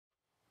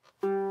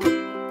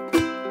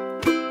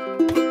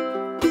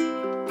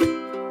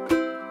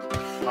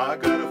I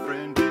got a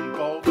friend in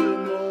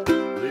Baltimore,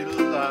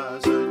 little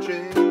Liza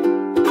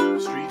Jane.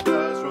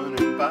 Streetcars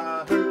running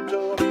by her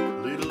door,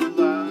 little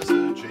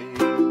Liza Jane.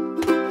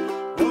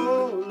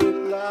 Oh,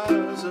 little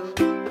Liza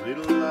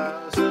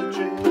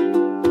Jane.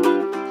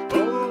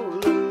 Oh,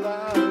 little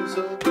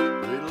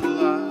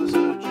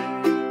Liza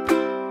Jane.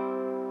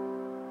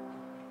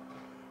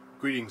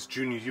 Greetings,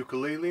 junior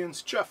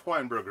ukuleleans. Jeff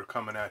Weinberger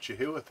coming at you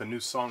here with a new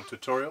song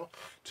tutorial.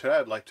 Today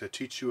I'd like to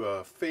teach you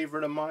a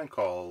favorite of mine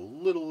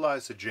called Little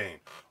Liza Jane,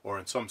 or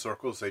in some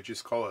circles they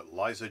just call it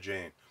Liza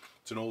Jane.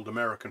 It's an old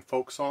American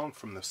folk song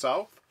from the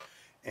South,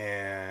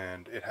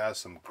 and it has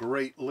some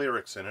great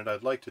lyrics in it.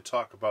 I'd like to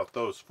talk about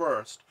those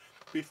first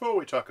before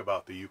we talk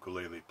about the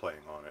ukulele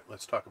playing on it.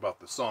 Let's talk about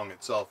the song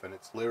itself and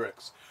its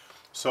lyrics.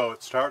 So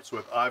it starts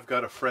with, I've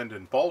got a friend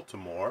in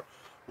Baltimore,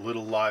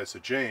 little Liza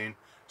Jane.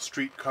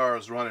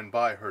 Streetcars running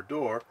by her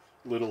door,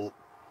 little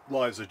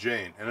Liza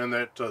Jane. And then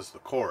that does the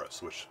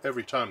chorus, which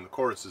every time the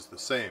chorus is the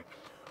same.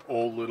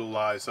 Oh, little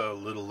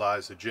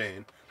Liza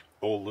Jane.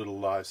 Oh, little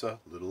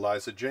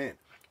Liza Jane.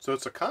 So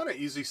it's a kind of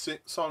easy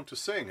song to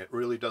sing. It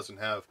really doesn't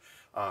have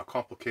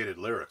complicated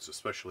lyrics,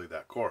 especially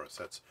that chorus.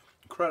 That's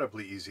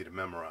incredibly easy to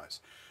memorize.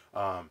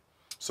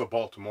 So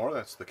Baltimore,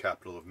 that's the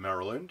capital of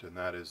Maryland, and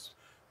that is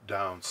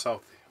down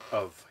south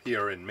of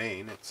here in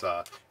Maine. It's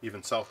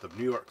even south of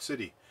New York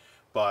City.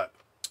 But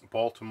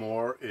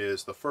Baltimore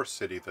is the first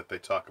city that they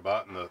talk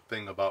about, and the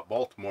thing about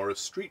Baltimore is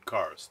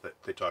streetcars that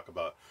they talk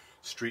about.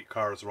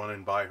 Streetcars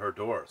running by her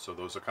door. So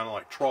those are kind of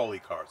like trolley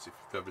cars, if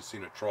you've ever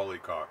seen a trolley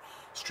car.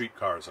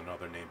 Streetcar is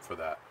another name for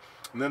that.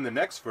 And then the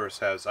next verse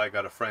has, I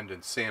got a friend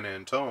in San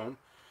Antone,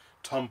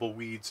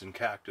 tumbleweeds and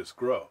cactus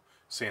grow.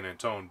 San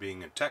Antone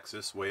being in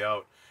Texas, way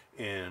out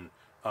in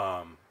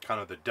kind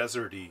of the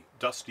deserty,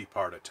 dusty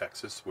part of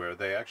Texas, where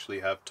they actually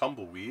have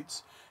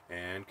tumbleweeds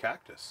and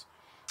cactus.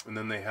 And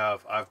then they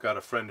have, I've got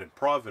a friend in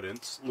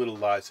Providence, little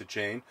Liza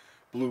Jane,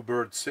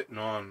 bluebird sitting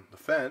on the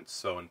fence.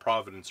 So in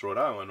Providence, Rhode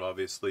Island,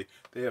 obviously,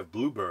 they have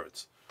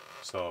bluebirds.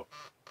 So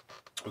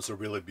those are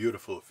really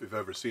beautiful. If you've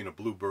ever seen a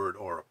bluebird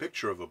or a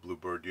picture of a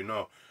bluebird, you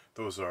know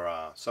those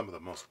are some of the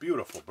most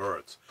beautiful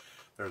birds.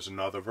 There's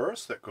another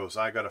verse that goes,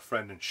 I got a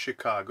friend in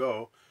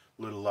Chicago,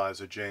 little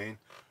Liza Jane.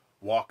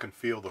 Walk and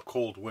feel the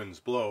cold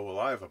winds blow. Well,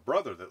 I have a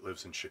brother that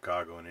lives in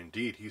Chicago, and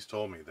indeed he's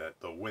told me that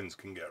the winds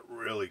can get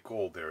really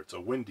cold there. It's a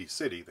windy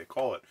city. They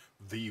call it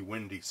the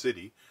Windy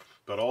City,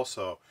 but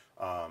also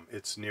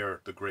it's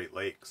near the Great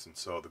Lakes, and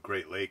so the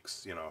Great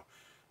Lakes, you know,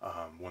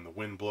 when the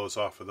wind blows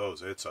off of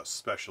those, it's a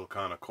special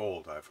kind of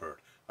cold, I've heard.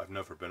 I've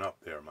never been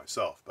up there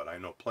myself, but I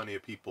know plenty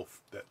of people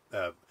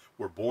that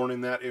were born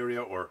in that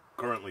area or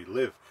currently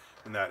live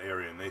in that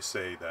area, and they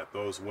say that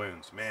those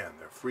winds, man,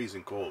 they're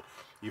freezing cold,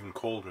 even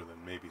colder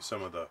than maybe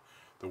some of the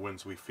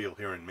winds we feel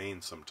here in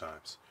Maine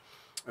sometimes.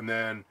 And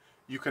then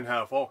you can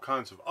have all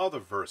kinds of other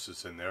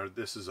verses in there.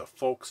 This is a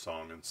folk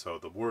song, and so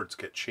the words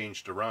get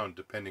changed around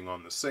depending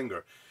on the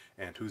singer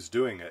and who's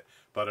doing it.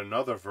 But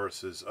another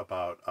verse is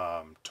about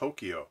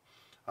Tokyo.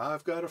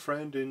 I've got a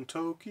friend in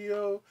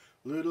Tokyo,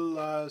 little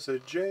Liza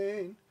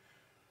Jane.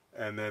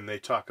 And then they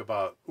talk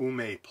about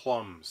ume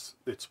plums.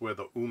 It's where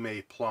the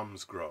ume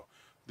plums grow.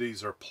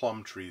 These are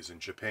plum trees in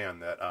Japan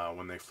that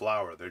when they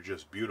flower, they're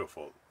just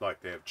beautiful.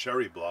 Like they have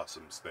cherry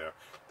blossoms there.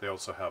 They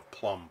also have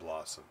plum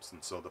blossoms.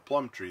 And so the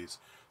plum trees,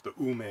 the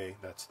ume,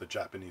 that's the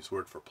Japanese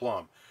word for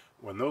plum,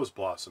 when those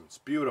blossom, it's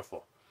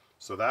beautiful.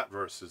 So that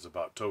verse is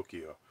about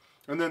Tokyo.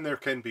 And then there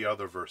can be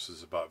other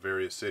verses about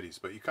various cities,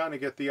 but you kind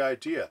of get the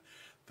idea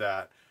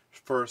that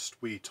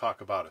first we talk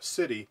about a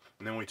city,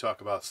 and then we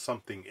talk about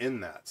something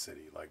in that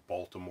city. Like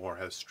Baltimore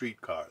has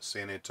streetcars,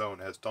 San Antone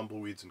has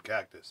tumbleweeds and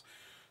cactus.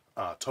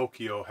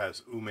 Tokyo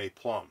has ume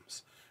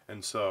plums,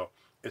 and so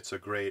it's a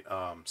great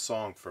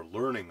song for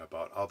learning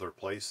about other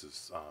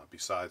places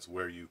besides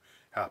where you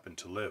happen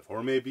to live.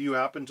 Or maybe you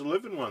happen to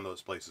live in one of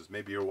those places.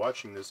 Maybe you're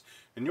watching this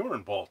and you're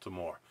in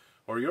Baltimore,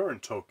 or you're in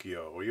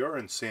Tokyo, or you're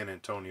in San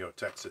Antonio,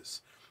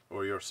 Texas,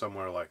 or you're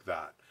somewhere like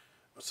that.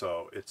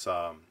 So it's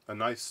a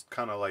nice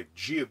kind of like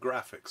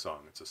geographic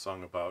song. It's a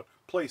song about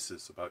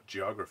places, about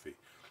geography,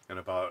 and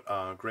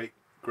about great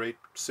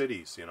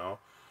cities, you know.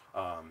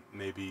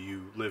 Maybe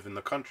you live in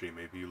the country,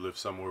 maybe you live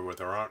somewhere where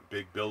there aren't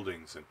big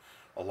buildings and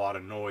a lot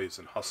of noise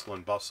and hustle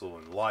and bustle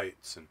and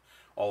lights and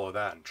all of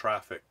that and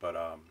traffic, but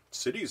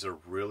cities are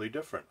really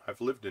different.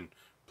 I've lived in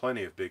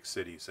plenty of big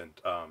cities,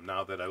 and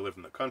now that I live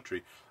in the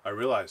country, I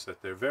realize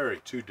that they're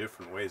two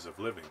different ways of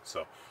living.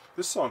 So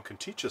this song can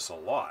teach us a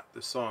lot.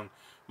 This song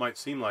might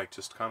seem like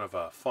just kind of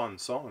a fun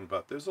song,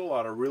 but there's a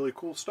lot of really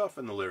cool stuff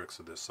in the lyrics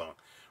of this song.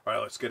 All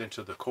right, let's get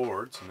into the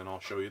chords, and then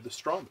I'll show you the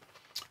strum.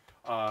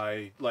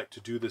 I like to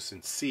do this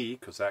in C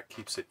because that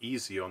keeps it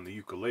easy on the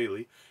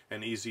ukulele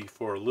and easy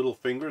for little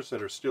fingers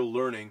that are still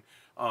learning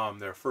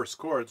their first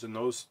chords, and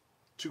those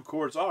two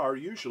chords are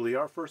usually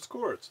our first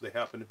chords. They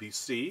happen to be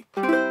C,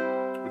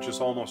 which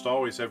is almost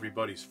always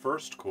everybody's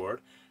first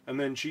chord, and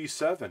then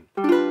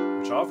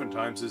G7, which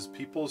oftentimes is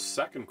people's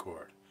second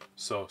chord.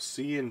 So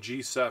C and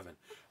G7.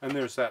 And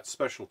there's that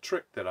special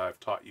trick that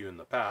I've taught you in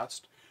the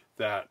past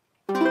that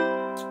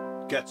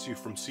gets you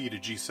from C to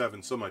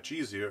G7 so much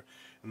easier,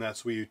 and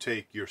that's where you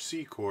take your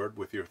C chord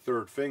with your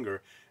third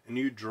finger and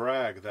you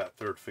drag that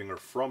third finger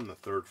from the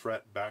third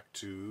fret back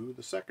to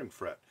the second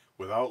fret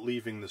without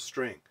leaving the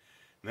string.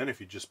 And then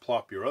if you just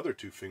plop your other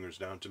two fingers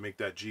down to make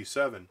that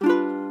G7,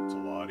 it's a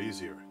lot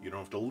easier. You don't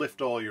have to lift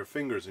all your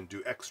fingers and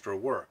do extra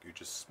work. You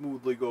just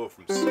smoothly go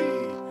from C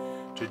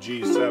to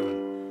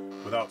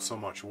G7 without so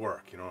much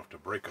work. You don't have to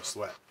break a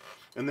sweat.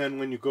 And then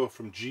when you go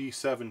from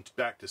G7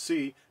 back to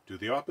C, do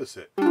the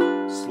opposite.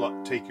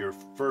 Take your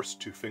first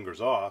two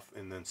fingers off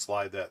and then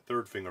slide that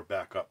third finger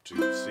back up to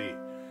C.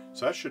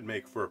 So that should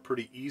make for a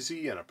pretty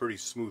easy and a pretty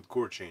smooth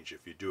chord change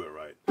if you do it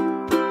right.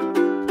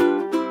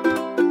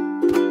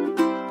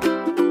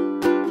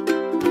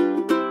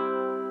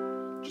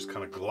 Just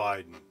kind of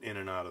gliding in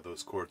and out of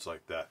those chords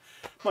like that.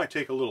 Might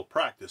take a little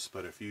practice,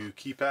 but if you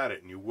keep at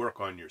it and you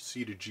work on your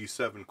C to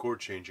G7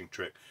 chord changing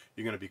trick,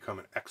 you're going to become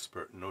an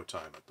expert in no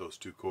time at those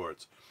two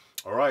chords.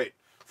 Alright,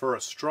 for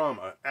a strum,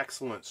 an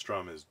excellent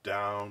strum is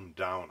down,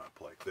 down,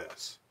 up like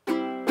this.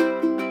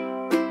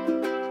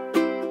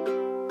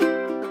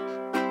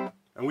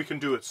 And we can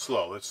do it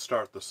slow. Let's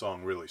start the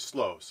song really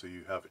slow so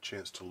you have a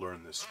chance to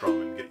learn this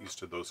strum and get used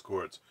to those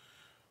chords.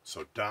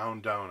 So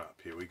down, down, up.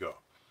 Here we go.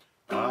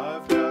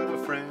 I've got a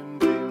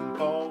friend in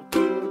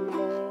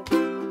Baltimore,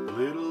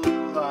 little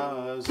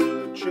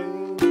Liza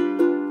Jane.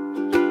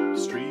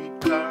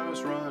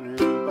 Streetcars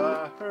running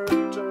by her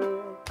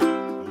door,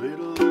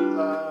 little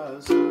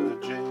Liza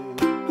Jane.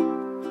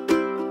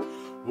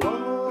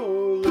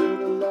 Whoa,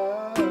 little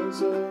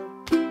Liza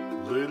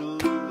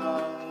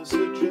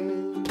Jane.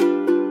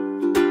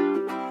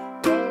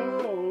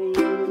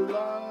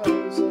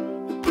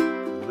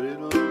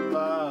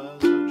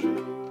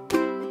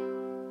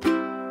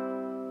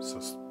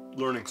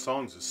 Learning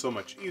songs is so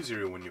much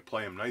easier when you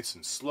play them nice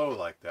and slow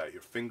like that.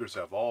 Your fingers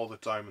have all the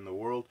time in the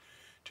world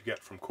to get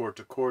from chord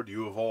to chord.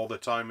 You have all the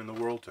time in the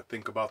world to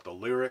think about the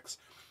lyrics.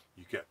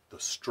 You get the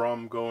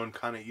strum going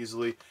kind of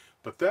easily.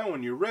 But then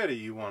when you're ready,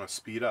 you want to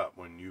speed up.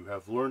 When you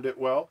have learned it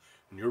well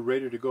and you're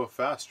ready to go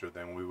faster,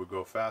 then we would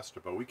go faster.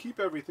 But we keep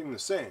everything the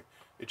same.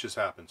 It just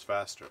happens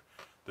faster.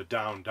 The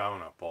down,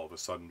 down, up all of a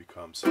sudden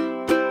becomes...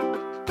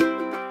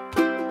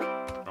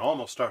 It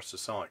almost starts to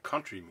sound like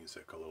country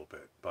music a little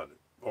bit,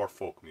 or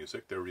folk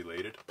music, they're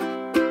related. I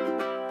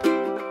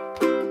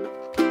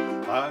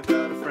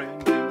got a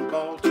friend in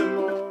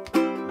Baltimore,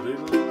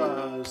 little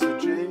Liza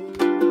Jane.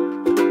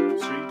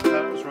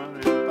 Streetcars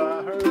running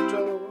by her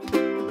door,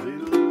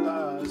 little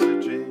Liza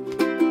Jane.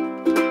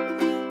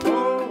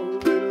 Oh,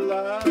 little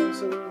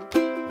Liza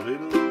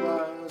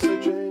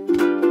Jane.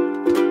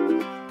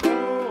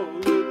 Oh,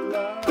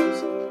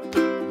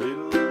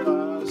 little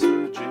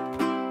Liza Jane.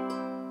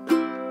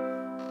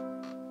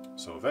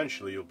 So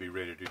eventually you'll be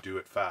ready to do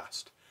it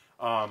fast.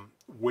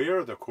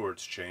 Where the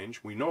chords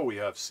change, we know we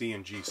have C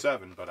and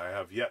G7, but I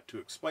have yet to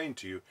explain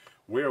to you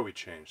where we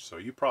change. So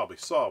you probably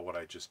saw what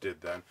I just did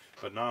then,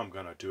 but now I'm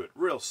going to do it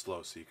real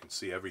slow so you can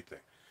see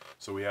everything.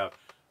 So we have,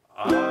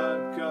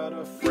 I've got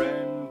a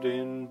friend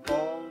in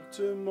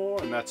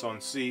Baltimore, and that's on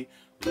C.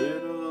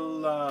 Little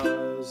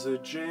Liza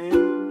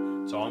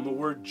Jane. It's on the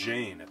word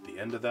Jane at the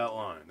end of that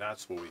line.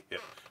 That's where we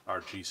hit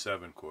our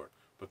G7 chord.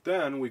 But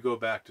then we go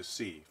back to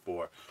C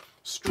for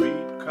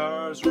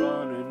streetcars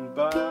running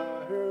by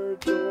her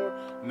door.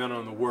 And then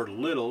on the word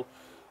little,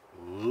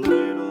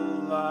 little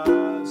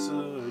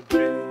Liza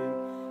Jane.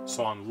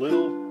 So on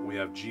little, we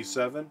have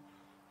G7.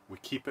 We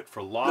keep it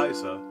for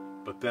Liza,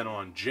 but then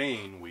on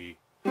Jane, we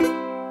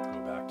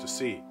go back to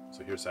C.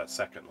 So here's that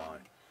second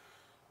line.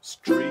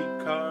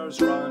 Streetcars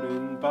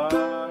running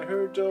by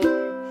her door,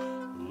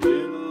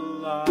 little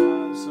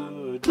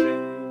Liza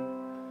Jane.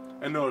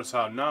 And notice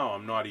how now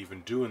I'm not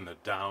even doing the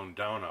down,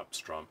 down, up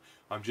strum.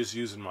 I'm just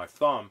using my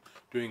thumb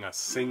doing a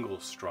single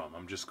strum.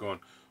 I'm just going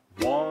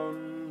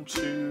 1,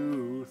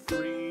 2,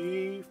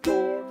 3,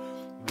 4.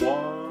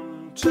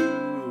 1,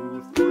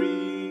 2,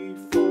 3,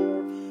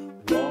 4.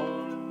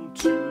 1,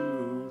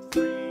 2,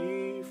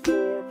 3,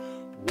 4.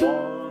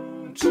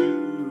 1,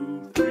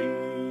 2,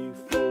 3,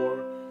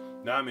 4.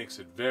 That makes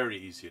it very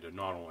easy to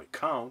not only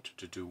count,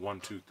 to do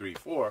 1, 2, 3,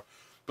 4,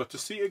 but to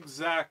see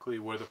exactly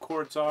where the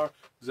chords are,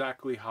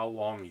 exactly how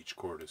long each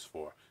chord is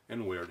for,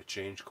 and where to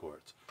change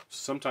chords.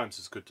 Sometimes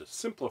it's good to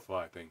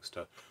simplify things,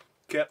 to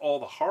get all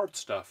the hard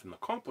stuff and the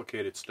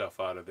complicated stuff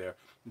out of there,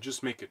 and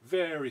just make it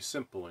very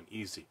simple and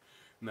easy.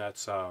 And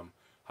that's how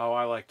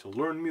I like to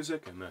learn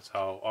music, and that's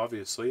how,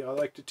 obviously, I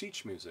like to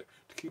teach music,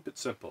 to keep it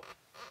simple.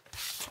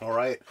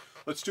 Alright,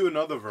 let's do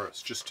another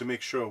verse, just to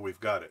make sure we've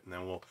got it, and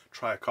then we'll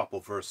try a couple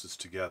verses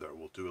together.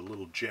 We'll do a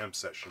little jam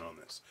session on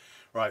this.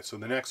 Alright, so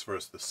the next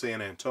verse, the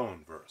San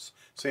Antone verse.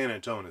 San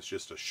Antone is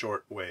just a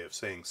short way of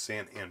saying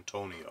San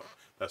Antonio.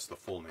 That's the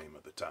full name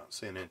of the town,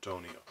 San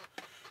Antonio.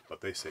 But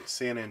they say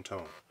San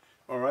Antone.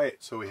 Alright,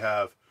 so we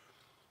have,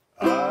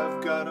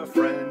 I've got a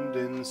friend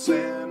in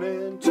San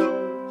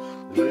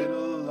Antone,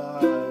 little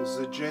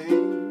Liza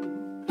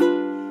Jane.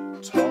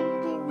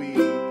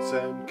 Tumbleweeds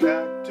and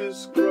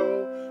cactus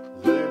grow,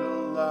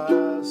 little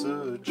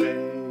Liza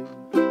Jane.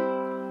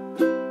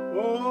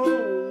 Oh,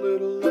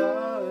 little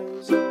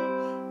Liza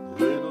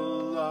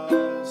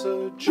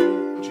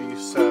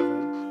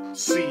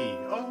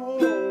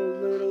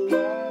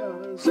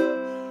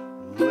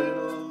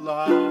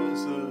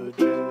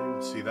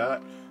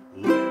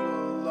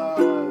little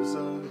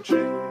Liza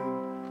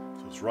Jane.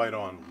 So it's right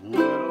on,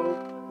 little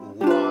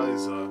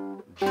Liza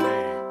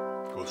Jane.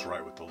 Goes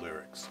right with the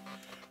lyrics.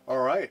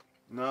 Alright,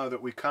 now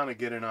that we kind of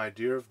get an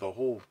idea of the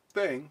whole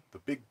thing, the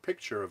big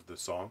picture of the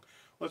song,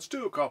 let's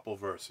do a couple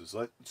verses.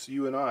 Let's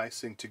you and I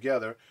sing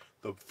together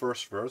the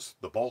first verse,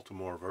 the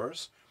Baltimore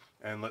verse,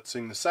 and let's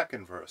sing the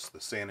second verse,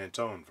 the San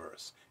Antone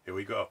verse. Here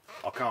we go.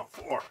 I'll count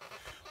 4.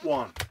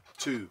 1,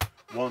 2,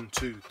 1,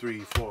 2, 3,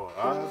 4.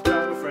 I've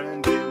got a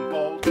friend in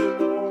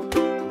Baltimore,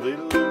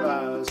 little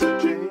Liza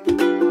Jane.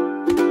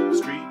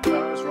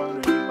 Streetcars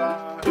running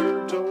by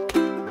her door,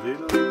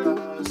 little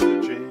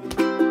Liza Jane.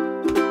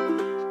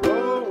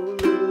 Oh,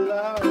 little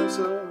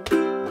Liza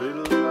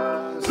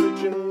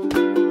Jane.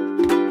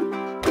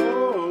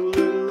 Oh,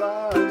 little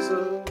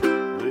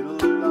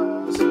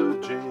Liza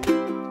Jane.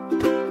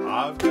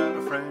 I've got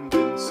a friend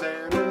in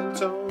San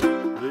Antone,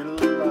 little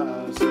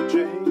Liza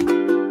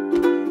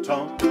Jane.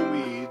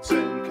 Tumbleweeds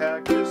and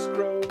cactus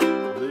grow,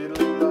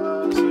 little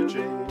Liza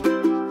Jane.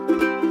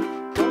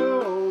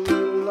 Oh,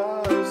 little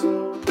Liza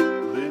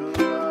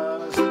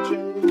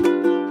Jane.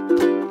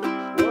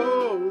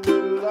 Oh,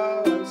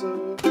 little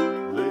Liza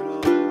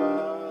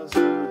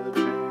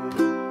Jane.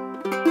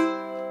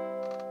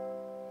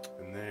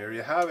 And there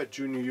you have it,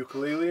 Junior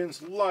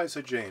Ukuleleans,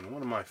 Liza Jane,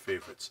 one of my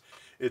favorites.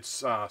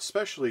 It's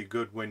especially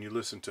good when you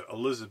listen to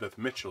Elizabeth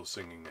Mitchell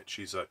singing it.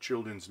 She's a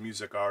children's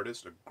music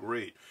artist, a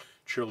great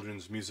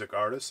children's music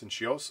artist, and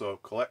she also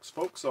collects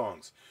folk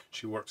songs.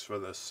 She works for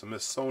the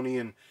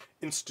Smithsonian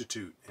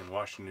Institute in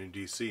Washington,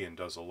 D.C. and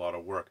does a lot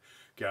of work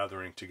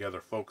gathering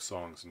together folk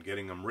songs and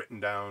getting them written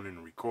down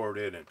and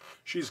recorded, and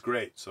she's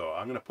great. So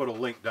I'm going to put a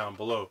link down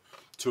below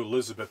to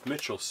Elizabeth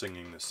Mitchell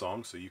singing this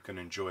song so you can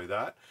enjoy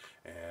that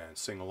and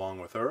sing along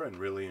with her and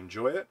really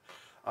enjoy it.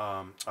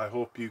 I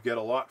hope you get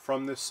a lot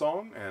from this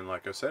song, and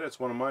like I said, it's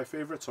one of my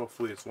favorites.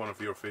 Hopefully it's one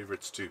of your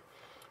favorites too.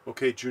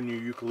 Okay, Junior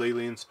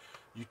Ukuleleans,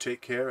 you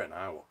take care, and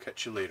I will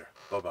catch you later.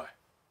 Bye-bye.